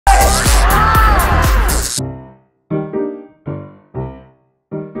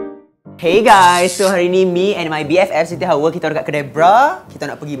Hey guys, so hari ni me and my BFF Siti Hawa kita dekat kedai bra. Kita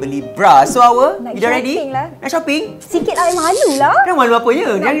nak pergi beli bra. So Hawa, you dah ready? Lah. Nak shopping? Sikit lah, malu lah. Kenapa malu apa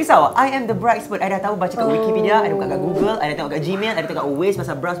je? Jangan risau. I am the bra expert. I dah tahu baca kat Wikipedia, I dah buka kat Google, I dah tengok kat Gmail, I dah tengok kat Waze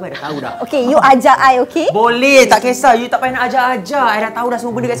pasal bra semua I dah tahu dah. Okay, you ajar I, okay? Boleh, tak kisah. You tak payah nak ajar-ajar. I dah tahu dah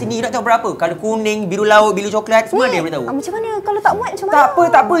semua benda kat sini. You nak tengok berapa? Kalau kuning, biru laut, biru coklat, semua ada yang boleh tahu. Macam mana? Kalau tak muat macam mana? Tak apa. You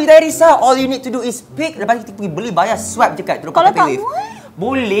tak payah risau. All you need to do is pick. Lepas kita pergi beli, bayar, swipe je kat. Kalau tak muat?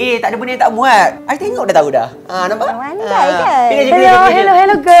 Boleh, tak ada benda yang tak muat. I tengok dah tahu dah. Nampak? Pandai kan?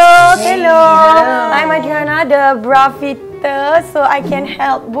 Hello girls. Hello. I'm Adriana, the bra fitter. So I can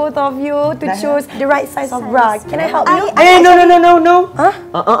help both of you to choose the right size of bra. Can I help you? No. Huh?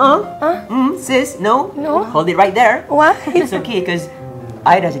 Sis, no. No. Hold it right there. Why? It's okay because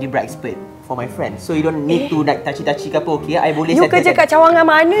I dah jadi bra expert for my friend. So you don't need to like touchy-touchy ke apa, okay? I boleh You kerja kat cawangan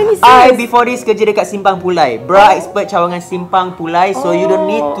mana ni sis? I before this kerja dekat Simpang Pulai. Bra expert cawangan Simpang Pulai. So you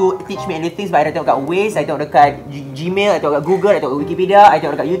don't need to teach me anything. Sebab I dah tengok kat Waze, I tengok dekat Gmail, I tengok kat Google, I tengok kat Wikipedia, I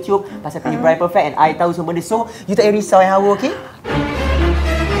tengok dekat YouTube pasal pilih bra perfect and I tahu semua benda. So you tak payah risau yang Hawa, okay?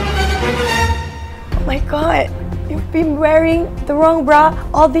 Oh my god. You've been wearing the wrong bra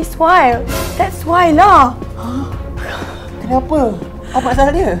all this while. That's why lah. Kenapa? Apa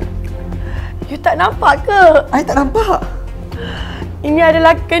masalah dia? You tak nampak ke? I tak nampak. Ini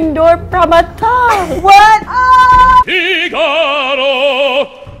adalah kendur pra-matang. What?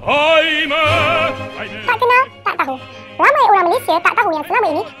 Tak kenal, tak tahu. Ramai orang Malaysia tak tahu yang selama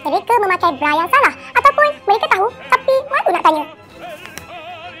ini mereka memakai bra yang salah. Ataupun mereka tahu tapi malu nak tanya.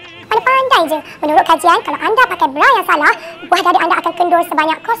 Pandai-pandai je. Menurut kajian, kalau anda pakai bra yang salah, buah dada anda akan kendur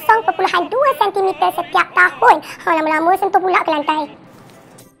sebanyak 0.2 cm setiap tahun. Lama-lama sentuh pula ke lantai.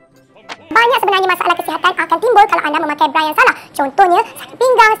 Banyak sebenarnya masalah kesihatan akan timbul kalau anda memakai bra yang salah. Contohnya, sakit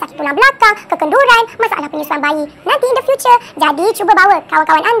pinggang, sakit tulang belakang, kekenduran, masalah penyusuan bayi. Nanti in the future, jadi cuba bawa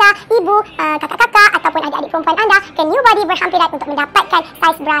kawan-kawan anda, ibu, kakak-kakak ataupun adik-adik perempuan anda ke New Body berhampiran untuk mendapatkan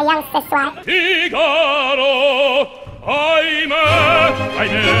saiz bra yang sesuai.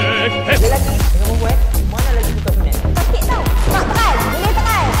 Lelaki